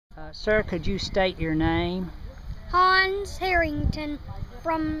Sir, could you state your name? Hans Herrington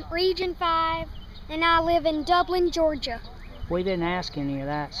from Region 5, and I live in Dublin, Georgia. We didn't ask any of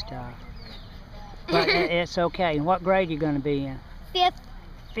that stuff. But it's okay. What grade are you going to be in? Fifth.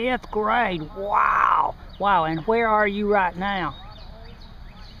 Fifth grade. Wow. Wow. And where are you right now?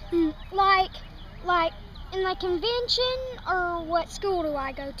 Like in the convention, or what school do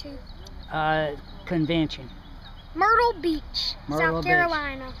I go to? Convention. Myrtle Beach, South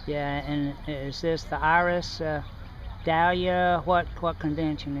Carolina. Yeah, and is this the Iris, Dahlia? What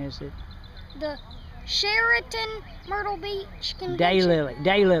convention is it? The Sheraton Myrtle Beach Convention.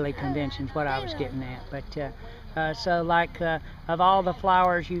 Daylily convention is what I was getting at. But so like of all the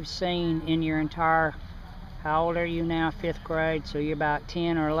flowers you've seen in your entire, how old are you now? Fifth grade, so you're about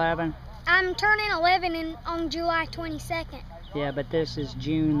 10 or 11? I'm turning 11 on July 22nd. Yeah, but this is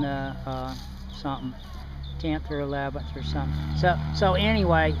June something, 10th or 11th or something. So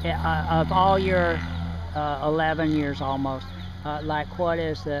anyway, of all your 11 years almost, like what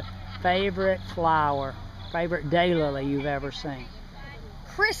is the favorite flower, favorite daylily you've ever seen?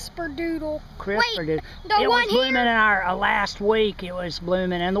 Crisperdoodle. Crisperdoodle. Wait, it was blooming in our last week. It was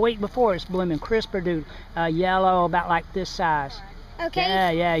blooming, and the week before it was blooming. Crisperdoodle, yellow, about like this size.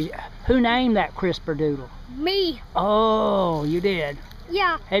 Okay. Yeah. Who named that Crisperdoodle? Me. Oh, you did?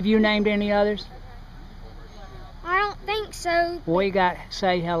 Yeah. Have you named any others? I don't think so. We got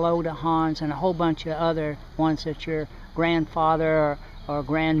say hello to Hans and a whole bunch of other ones that your grandfather or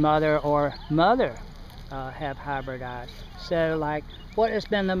grandmother or mother have hybridized. So, like, what has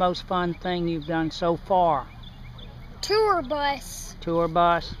been the most fun thing you've done so far? Tour bus. Tour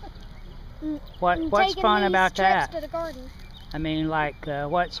bus? What's fun about that? To the garden. I mean, like,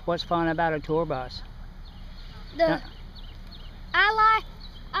 what's fun about a tour bus? I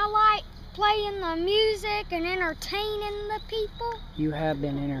like playing the music and entertaining the people. You have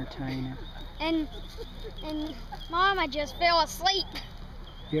been entertaining. And Mama just fell asleep.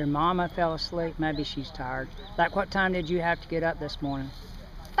 Your mama fell asleep? Maybe she's tired. Like, what time did you have to get up this morning?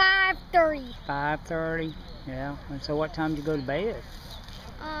 5:30. 5:30? Yeah. And so what time did you go to bed?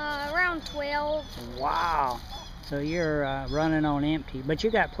 Around 12. Wow. So you're running on empty, but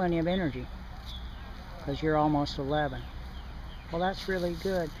you got plenty of energy because you're almost 11. Well, that's really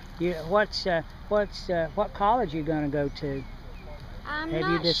good. What college are you going to go to? Have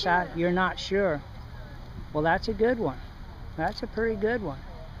you decided? Sure. You're not sure. Well, that's a good one. That's a pretty good one.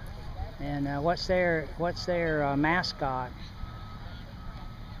 And what's their mascot?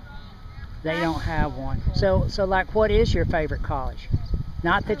 They don't have one. So like, what is your favorite college?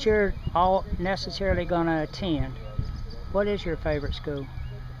 Not that you're all necessarily going to attend. What is your favorite school?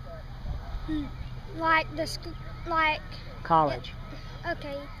 Like the school, like college.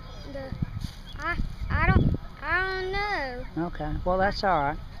 Okay. I don't know. Okay. Well, that's all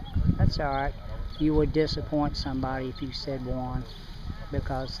right. That's all right. You would disappoint somebody if you said one,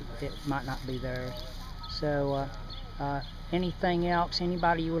 because it might not be theirs. So, anything else?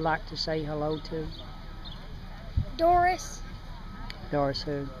 Anybody you would like to say hello to? Doris. Doris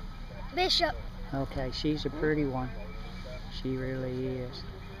who? Bishop. Okay, she's a pretty one. She really is.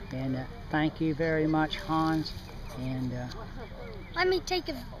 And thank you very much, Hans. And let me take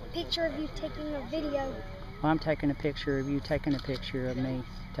a picture of you taking a video. I'm taking a picture of you taking a picture of me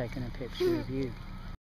taking a picture of you.